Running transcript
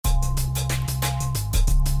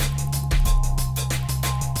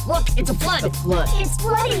Look, it's a flood. The flood. It's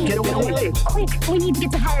flooding. Get away. Quick, we need to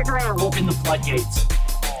get to higher ground. Open the floodgates.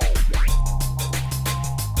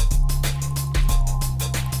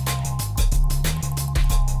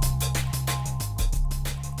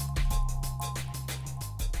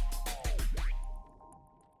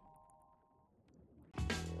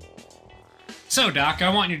 So, Doc,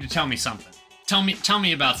 I want you to tell me something. Tell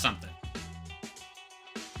me about something.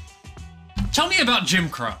 Tell me about Jim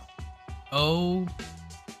Crow. Oh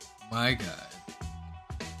my god.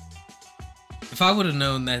 If I would have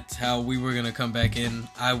known that's how we were gonna come back in,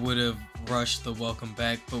 I would have rushed the welcome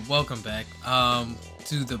back. But welcome back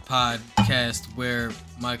to the podcast where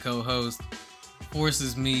my co-host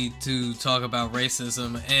forces me to talk about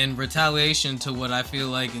racism in retaliation to what I feel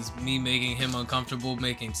like is me making him uncomfortable,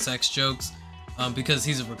 making sex jokes, because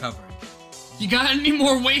he's a recovering. You got any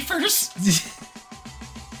more wafers?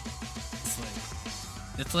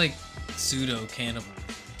 It's like pseudo cannibalism,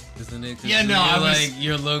 isn't it? Yeah, no,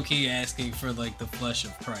 you're low key asking for like the flesh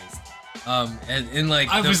of Christ. And in like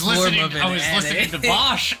I was listening to addict.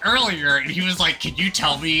 Bosch earlier, and he was like, "Can you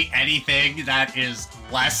tell me anything that is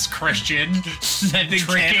less Christian than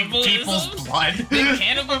drinking people's blood?" The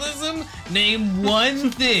cannibalism? Name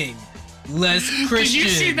one thing less Christian. Did you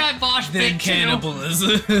see that Bosch than bit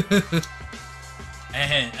cannibalism?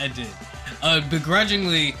 I did.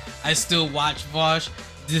 Begrudgingly, I still watch Bosch,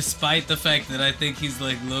 despite the fact that I think he's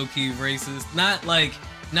like low-key racist. Not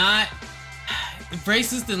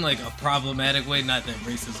racist in like a problematic way. Not that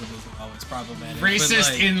racism isn't always problematic. Racist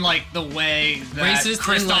but, like, in like the way that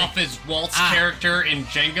Christoph Waltz's character in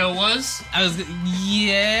Django was.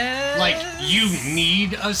 Yeah. Like, you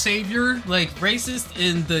need a savior. Like racist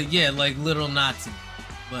in the like little Nazi,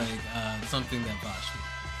 like something that Bosch.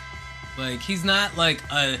 Like he's not like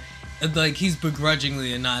he's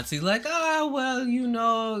begrudgingly a Nazi. Like, well, you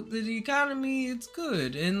know, the economy, it's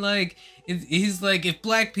good, and like he's like, if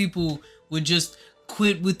black people would just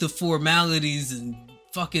quit with the formalities and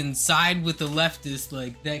fucking side with the leftists,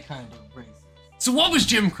 like that kind of racist. So what was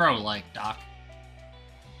Jim Crow like, Doc?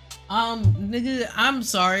 Nigga, I'm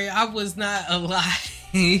sorry, I was not alive.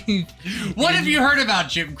 What have you heard about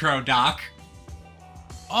Jim Crow, Doc?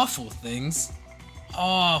 Awful things.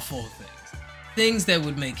 Things that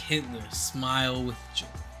would make Hitler smile with joy.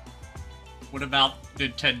 What about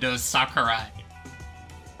Nintendo's Sakurai?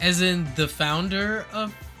 As in the founder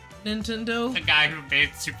of Nintendo? The guy who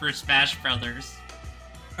made Super Smash Brothers.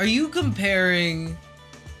 Are you comparing...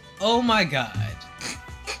 Oh my god.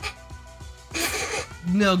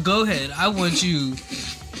 No, go ahead. I want you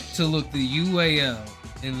to look the UAL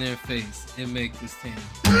in their face and make this tangent.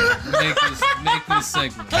 Make this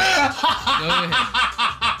segment. Go ahead.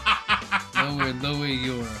 Lower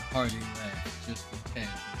your hearty laugh just a tad.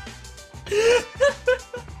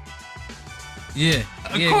 Yeah.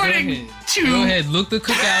 According to... Go ahead, look the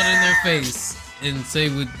cookout in their face and say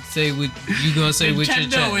what you gonna say with your chest.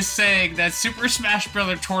 Nintendo is saying that Super Smash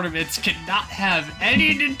Bros. Tournaments cannot have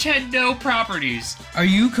any Nintendo properties. Are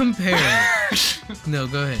you comparing? No,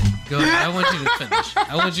 go ahead. Go ahead. I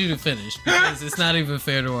want you to finish because it's not even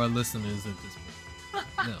fair to our listeners at this point.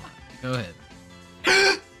 No, go ahead.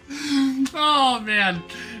 Oh man,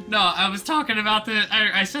 no, I was talking about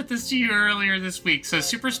I sent this to you earlier this week. So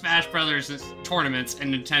Super Smash Brothers tournaments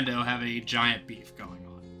and Nintendo have a giant beef going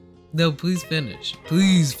on. No, please finish.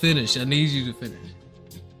 Please finish. I need you to finish.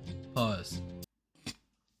 Pause.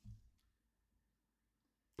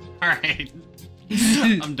 Alright.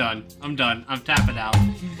 I'm done. I'm tapping out.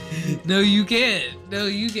 No, you can't.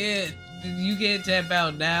 You can't tap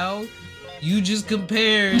out now. You just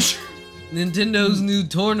compared Nintendo's new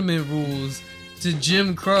tournament rules to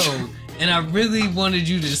Jim Crow, and I really wanted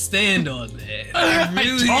you to stand on that. I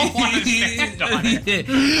don't want to stand on it.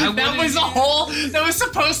 Yeah, that was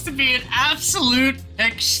supposed to be an absolute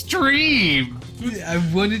extreme. I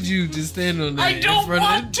wanted you to stand on that. I don't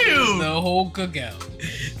want to. The whole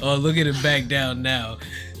cookout. Oh, look at it back down now.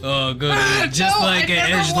 Oh, go to just like an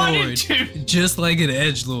edgelord. Just like an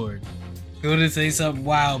edgelord. Go to say something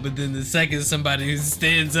wild, but then the second somebody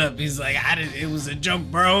stands up, he's like, it was a joke,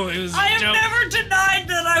 bro. It was a joke. I have never denied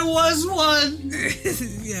that I was one.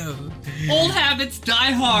 Yo. Old habits die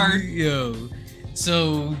hard. Yo.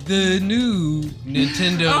 So the new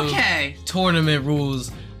Nintendo tournament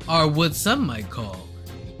rules are what some might call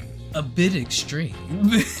a bit extreme.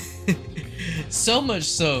 So much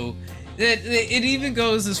so that it even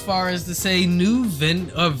goes as far as to say new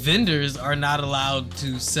vendors are not allowed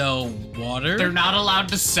to sell water. They're not allowed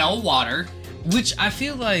to sell water. Which I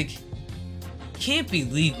feel like can't be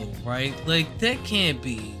legal, right? Like, that can't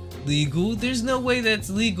be legal. There's no way that's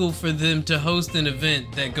legal for them to host an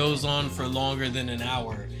event that goes on for longer than an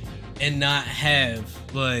hour and not have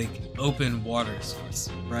like open water source,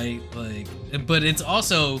 right? Like, but it's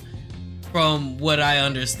also, from what I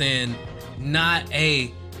understand, not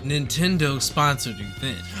a Nintendo sponsored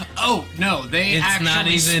event. Oh no, they It's actually not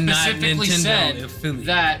even not specifically Nintendo said affiliate.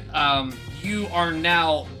 that you are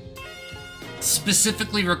now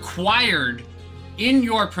specifically required in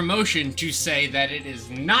your promotion to say that it is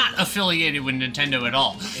not affiliated with Nintendo at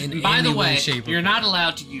all. In And by the any way, way, shape, or you're form. not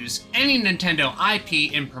allowed to use any Nintendo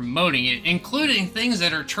IP in promoting it, including things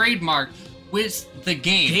that are trademarked with the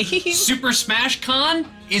game. Game? Super Smash Con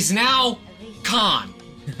is now Con.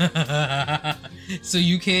 So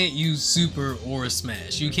you can't use Super or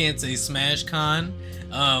Smash. You can't say Smash Con,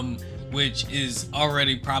 which is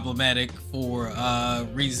already problematic for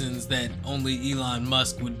reasons that only Elon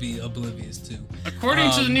Musk would be oblivious to.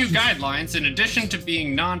 According to the new guidelines, in addition to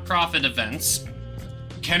being non-profit events,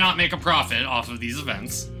 cannot make a profit off of these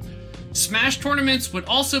events, Smash tournaments would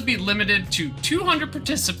also be limited to 200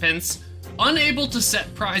 participants, unable to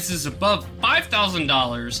set prizes above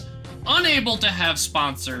 $5,000, unable to have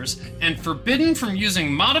sponsors, and forbidden from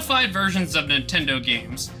using modified versions of Nintendo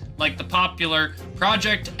games, like the popular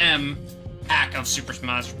Project M hack of Super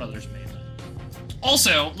Smash Bros. Melee.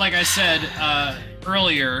 Also, like I said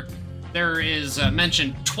earlier, there is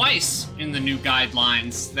mentioned twice in the new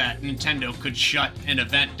guidelines that Nintendo could shut an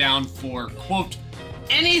event down for, quote,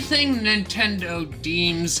 anything Nintendo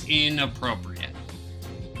deems inappropriate.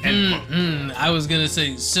 End quote. I was gonna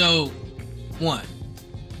say, so, one,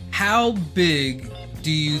 how big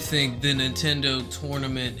do you think the Nintendo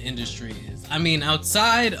tournament industry is? I mean,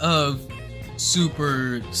 outside of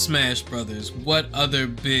Super Smash Brothers, what other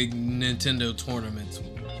big Nintendo tournaments?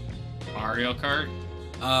 Mario Kart?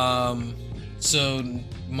 So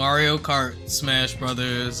Mario Kart, Smash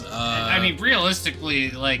Brothers. I mean,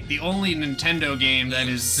 realistically, like, the only Nintendo game that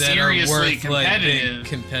is that are seriously worth, like, big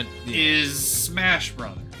competitive yeah. is Smash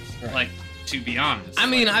Brothers. Right. Like, to be honest. I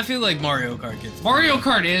mean, like, I feel like Mario Kart gets Mario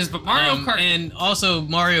Kart is, but Mario Kart... and also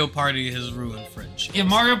Mario Party has ruined friendship. Yeah,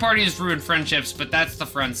 Mario Party has ruined friendships, but that's the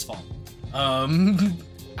friend's fault.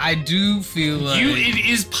 I do feel like It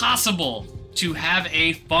is possible to have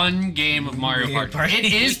a fun game of Mario Party.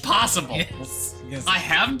 It is possible. Yes. I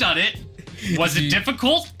have done it. Was it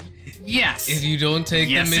difficult? Yes. If you don't take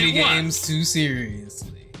Yes, the it mini was. games too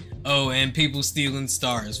seriously. Oh, and people stealing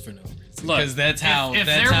stars for no reason. Look, Because that's how if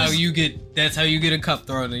there was- you get a cup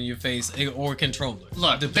thrown in your face or controller.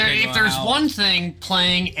 Look, depending if on there's how- one thing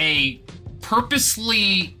playing a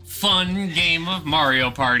purposely fun game of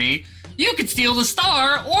Mario Party, you could steal the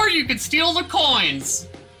star or you could steal the coins.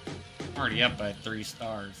 I'm already up by 3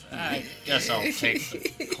 stars. I guess I'll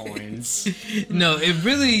take the coins. No, it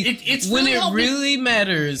really It's when really it helping- really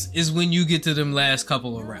matters is when you get to them last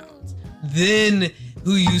couple of rounds. Then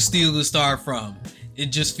who you steal the star from, it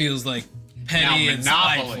just feels like petty Now, and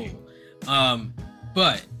Monopoly. spiteful.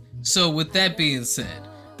 But so with that being said,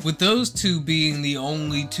 with those two being the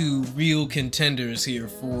only two real contenders here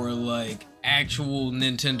for like actual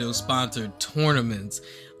Nintendo sponsored tournaments.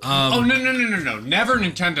 Oh, no. Never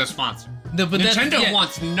Nintendo sponsored. No, but that's- Nintendo yeah.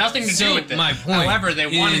 wants nothing to So, do with it. my point However, they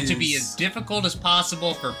want it to be is- as difficult as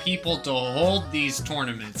possible for people to hold these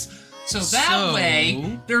tournaments. So that So-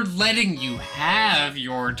 way, they're letting you have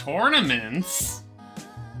your tournaments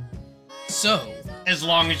So as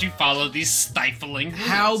long as you follow these stifling rules.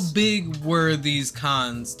 how big were these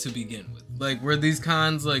cons to begin with? Like, were these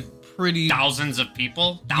cons like pretty Thousands of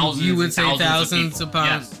people? Thousands You would and say thousands thousands of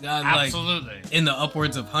upon- people. Yes, like- absolutely. in the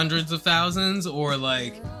upwards of hundreds of thousands, or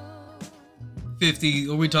like 50?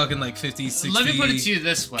 Are we talking like 50, 60? Let me put it to you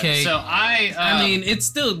this way. Okay. So I mean, it's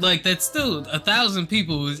still like that's still 1,000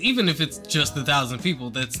 people. Even if it's just 1,000 people,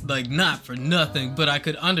 that's like not for nothing. But I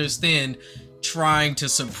could understand trying to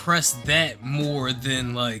suppress that more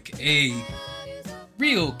than like a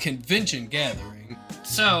real convention gathering.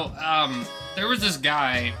 So, there was this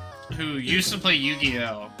guy who used to play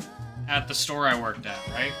Yu-Gi-Oh! At the store I worked at,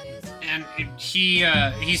 right? And he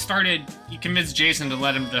convinced Jason to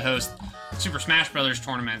let him to host Super Smash Brothers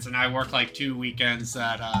tournaments, and I worked like 2 weekends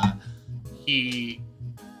that he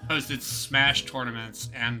hosted Smash tournaments,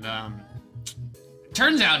 and it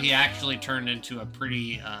turns out he actually turned into a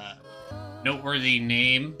pretty noteworthy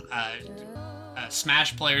name.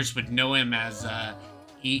 Smash players would know him as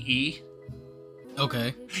EE.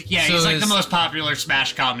 Okay. Yeah, So he's like the his- most popular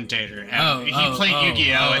Smash commentator. And he played oh,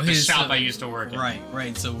 Yu-Gi-Oh! At the his, shop I used to work at.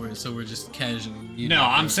 Right. So we're just casually. No,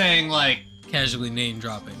 I'm saying like casually name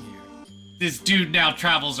dropping here. this dude now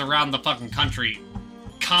travels around the fucking country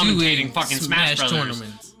commentating Doing fucking Smash Brothers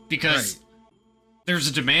tournaments. because there's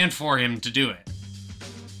a demand for him to do it.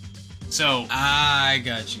 So I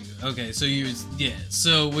got you. Okay, so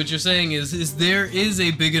So what you're saying is there is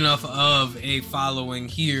a big enough of a following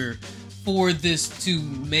here for this to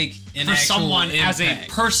make an for actual someone impact. as a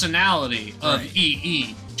personality of Right.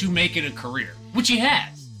 EE to make it a career, which he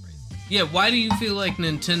has. Yeah, why do you feel like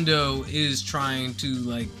Nintendo is trying to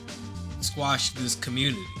like squash this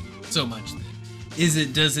community so much then?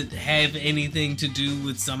 Does it have anything to do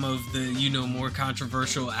with some of the, more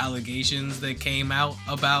controversial allegations that came out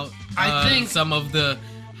about I think some of the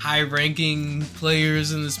high-ranking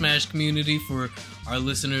players in the Smash community? For our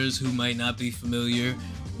listeners who might not be familiar,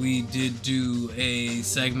 we did do a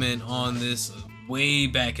segment on this way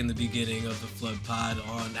back in the beginning of the Flood Pod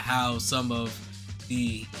on how some of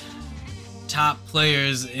the top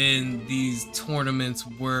players in these tournaments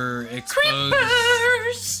were exposed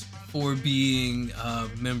Creepers! for being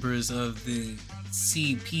members of the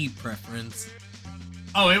CP preference.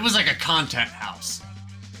 Oh, it was like a content house.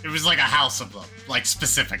 It was like a house of them, like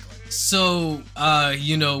specifically. So,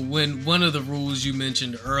 when one of the rules you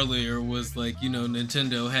mentioned earlier was like,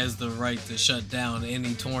 Nintendo has the right to shut down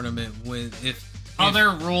any tournament if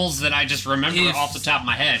Other rules that I just remember if- off the top of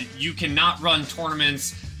my head: you cannot run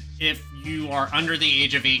tournaments if you are under the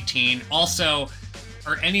age of 18. Also,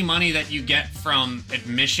 or any money that you get from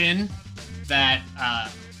admission that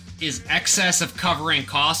is excess of covering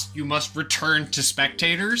costs, you must return to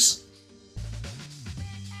spectators.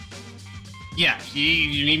 Yeah,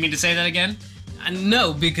 you need me to say that again?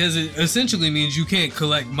 No, because it essentially means you can't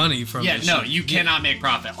collect money from Yeah, this no, shit. you cannot make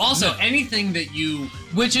profit. Also, No. anything that you...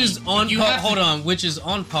 Which is on You par. have to- Hold on, which is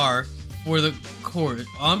on par for the course.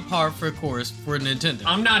 On par for course for Nintendo.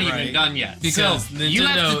 I'm not even right? done yet. Because so you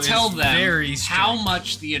have Nintendo to tell is them very how strict.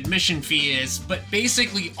 much the admission fee is, but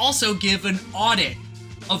basically also give an audit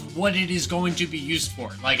of what it is going to be used for.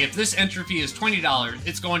 Like, if this entry fee is $20,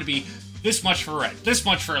 it's going to be this much for rent, this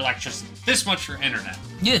much for electricity, this much for internet.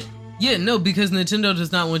 Yeah, no, because Nintendo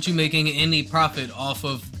does not want you making any profit off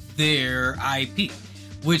of their IP,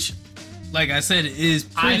 which, like I said, is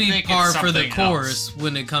I pretty think par it's for the something course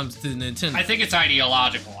when it comes to Nintendo. I think it's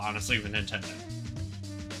ideological, honestly, with Nintendo.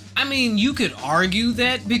 I mean, you could argue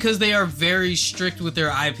that because they are very strict with their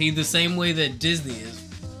IP, the same way that Disney is.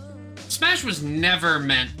 Smash was never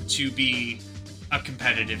meant to be a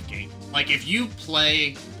competitive game. Like, if you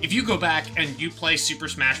go back and you play Super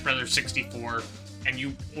Smash Bros. 64 and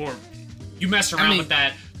you mess around with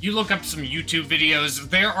that, you look up some YouTube videos,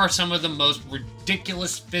 there are some of the most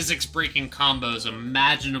ridiculous physics-breaking combos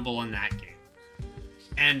imaginable in that game.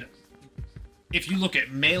 And if you look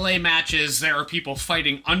at Melee matches, there are people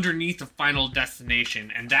fighting underneath a Final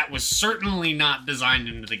Destination, and that was certainly not designed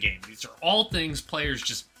into the game. These are all things players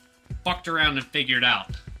just fucked around and figured out.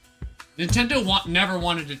 Nintendo never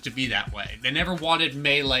wanted it to be that way. They never wanted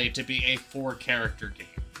Melee to be a 4-character game.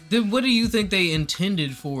 Then what do you think they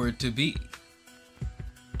intended for it to be?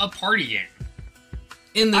 A party game.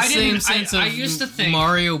 In the same sense I of used to think,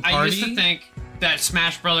 Mario Party? I used to think that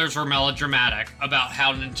Smash Brothers were melodramatic about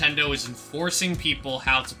how Nintendo is enforcing people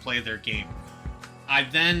how to play their game. I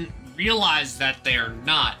then realized that they are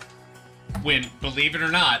not when, believe it or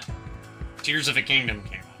not, Tears of a Kingdom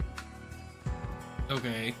came out.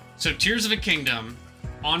 Okay. So Tears of a Kingdom,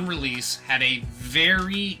 on release, had a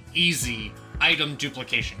very easy item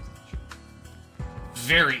duplication glitch.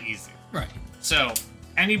 Very easy. Right. So,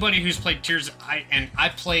 anybody who's played Tears... I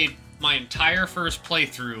played my entire first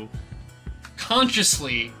playthrough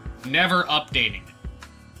consciously never updating it.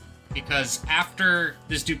 Because after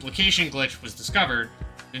this duplication glitch was discovered,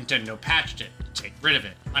 Nintendo patched it to take rid of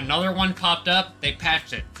it. Another one popped up, they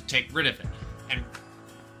patched it to take rid of it. And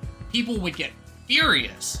people would get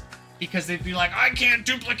furious because they'd be like, I can't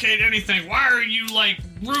duplicate anything. Why are you,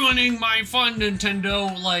 ruining my fun,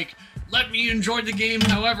 Nintendo? Let me enjoy the game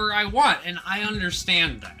however I want. And I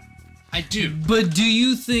understand that. I do. But do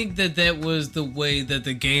you think that that was the way that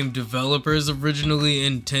the game developers originally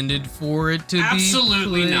intended for it to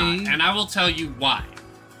Absolutely be? not. And I will tell you why.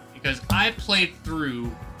 Because I played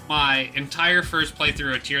through my entire first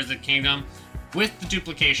playthrough of Tears of the Kingdom with the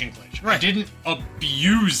duplication glitch. Right. I didn't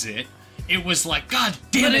abuse it. It was like, God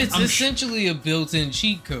damn But it. it's essentially a built-in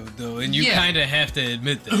cheat code, though, and you Yeah. kind of have to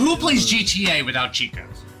admit that. Who plays GTA without cheat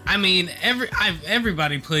codes? I mean,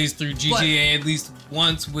 everybody plays through GTA at least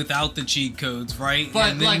once without the cheat codes, right?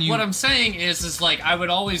 But And then what I'm saying is I would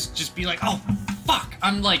always just be like, oh fuck,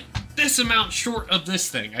 I'm this amount short of this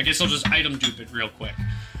thing. I guess I'll just item dupe it real quick.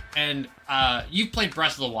 And you've played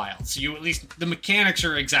Breath of the Wild, so you at least the mechanics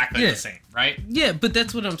are exactly Yeah. the same, right? Yeah, but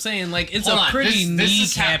that's what I'm saying. It's Hold a on, pretty this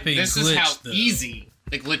is how, kneecapping this glitch, is how though. easy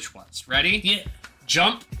the glitch was. Ready? Yeah.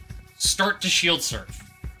 Jump, start to shield surf,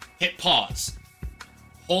 hit pause,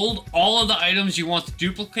 hold all of the items you want to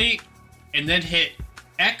duplicate, and then hit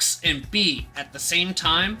X and B at the same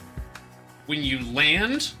time. When you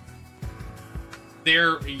land,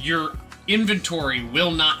 your inventory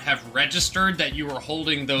will not have registered that you were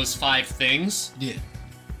holding those 5 things. Yeah.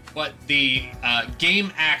 But the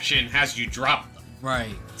game action has you drop them.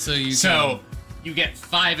 Right. So You get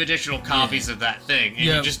 5 additional copies of that thing, and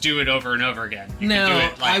you just do it over and over again. You now, can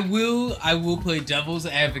do it like... I will play devil's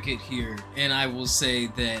advocate here, and I will say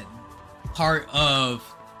that part of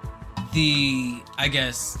the, I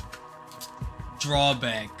guess,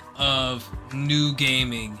 drawback of new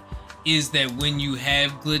gaming is that when you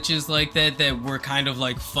have glitches like that were kind of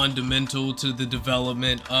like fundamental to the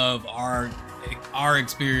development of our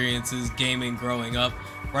experiences gaming growing up,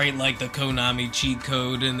 right? Like the Konami cheat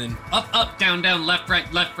code, and then up, down, left,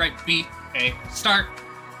 right, beat, A, start.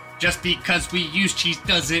 Just because we use cheats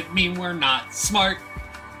doesn't mean we're not smart.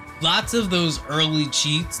 Lots of those early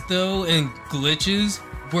cheats, though, and glitches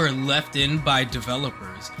were left in by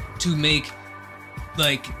developers to make,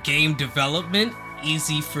 like, game development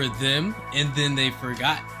easy for them, and then they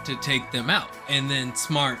forgot to take them out. And then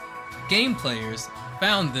smart game players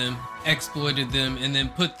found them, exploited them, and then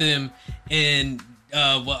put them in,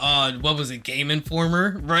 what was it, Game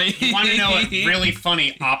Informer, right? You want to know a really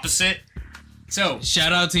funny opposite? So,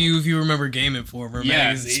 shout out to you if you remember Game Informer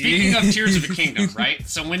magazine. Speaking of Tears of the Kingdom, right?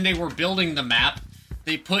 So when they were building the map,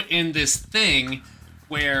 they put in this thing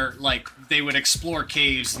where, like, they would explore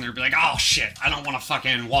caves and they'd be like, oh shit, I don't want to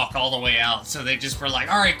fucking walk all the way out. So they just were like,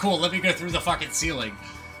 alright, cool, let me go through the fucking ceiling.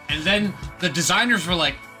 And then the designers were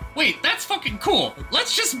like, wait, that's fucking cool.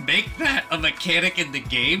 Let's just make that a mechanic in the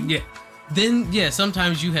game. Yeah. Then, yeah,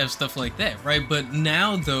 sometimes you have stuff like that, right? But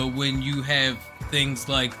now, though, when you have things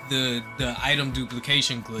like the item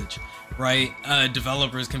duplication glitch, right?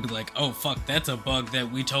 Developers can be like, oh, fuck, that's a bug that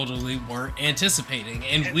we totally weren't anticipating.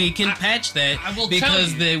 And we can patch that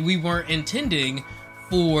because we weren't intending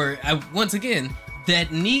for, once again,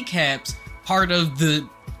 that kneecaps part of the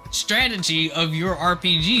strategy of your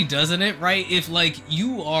RPG, doesn't it, right? If, like,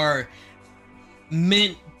 you are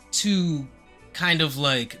meant to kind of,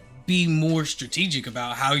 like, be more strategic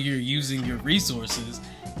about how you're using your resources,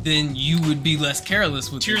 then you would be less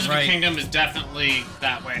careless with Tears it, right? of the Kingdom is definitely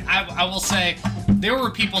that way. I will say, there were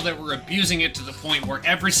people that were abusing it to the point where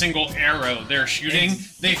every single arrow they're shooting,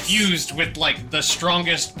 they fused with, like, the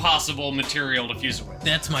strongest possible material to fuse it with.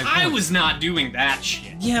 That's my point. I was not doing that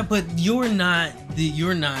shit. Yeah, but you're not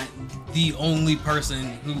the only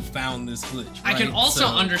person who found this glitch, right? I can also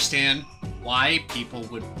understand why people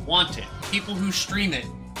would want it. People who stream it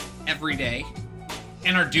every day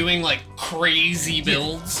and are doing, like, crazy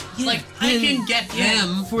builds. Yeah, like, I can get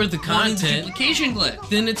them for the content. The duplication glitch.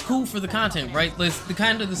 Then it's cool for the content, right? It's the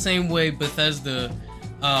kind of the same way Bethesda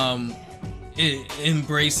it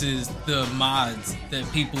embraces the mods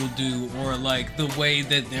that people do, or like the way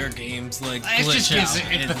that their games like glitch out. It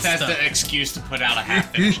gives Bethesda an excuse to put out a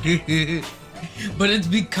half-finished game. But it's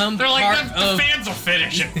become They're like, part the of, fans will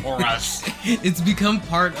finish it for us. It's become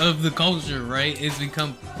part of the culture, right? It's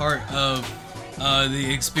become part of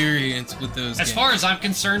the experience with those games. As far as I'm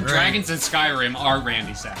concerned, Right. Dragons and Skyrim are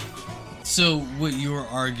Randy Savage. So what you're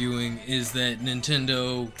arguing is that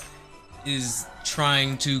Nintendo is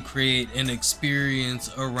trying to create an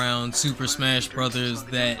experience around Super Smash Brothers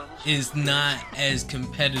that is not as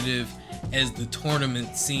competitive as the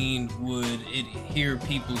tournament scene would adhere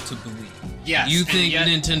people to believe. Yes, You and think yet-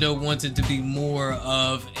 Nintendo wants it to be more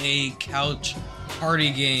of a couch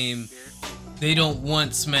party game. They don't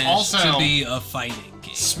want Smash Also, to be a fighting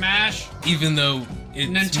game. Smash, Even though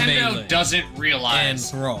it's Nintendo melee. doesn't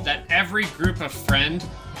realize and Brawl. that every group of friend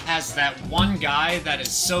has that one guy that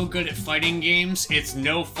is so good at fighting games, it's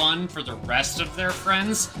no fun for the rest of their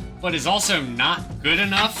friends, but is also not good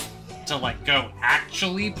enough to, like, go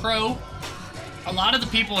actually pro. A lot of the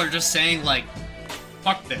people are just saying, like,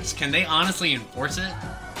 fuck this. Can they honestly enforce it?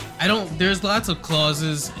 There's lots of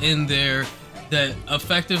clauses in there that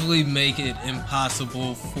effectively make it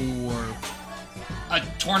impossible for A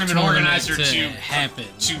tournament organizer to happen.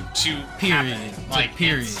 to Period. happen. To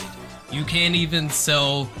period. You can't even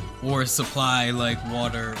sell or supply like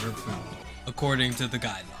water or food, according to the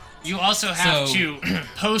guidelines. You also have So- to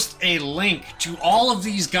post a link to all of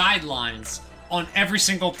these guidelines on every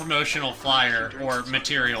single promotional flyer or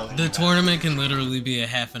material. The tournament can literally be a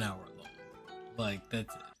half an hour long. Like,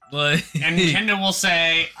 that's it. But And Nintendo will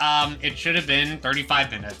say, it should have been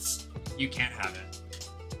 35 minutes. You can't have it.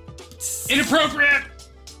 Inappropriate!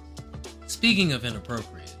 Speaking of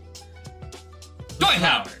inappropriate, Dwight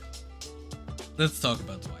Howard! let's talk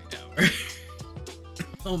about Dwight Howard.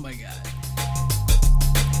 Oh my god.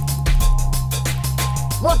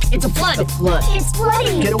 Look, it's a flood. The flood. It's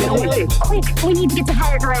flooding. Get away. Quick, we need to get to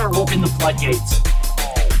higher ground. Open the floodgates.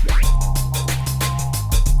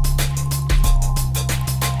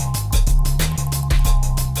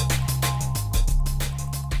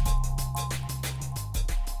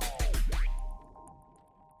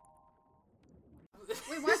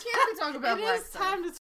 Wait, why can't we talk about It Black is stuff? time to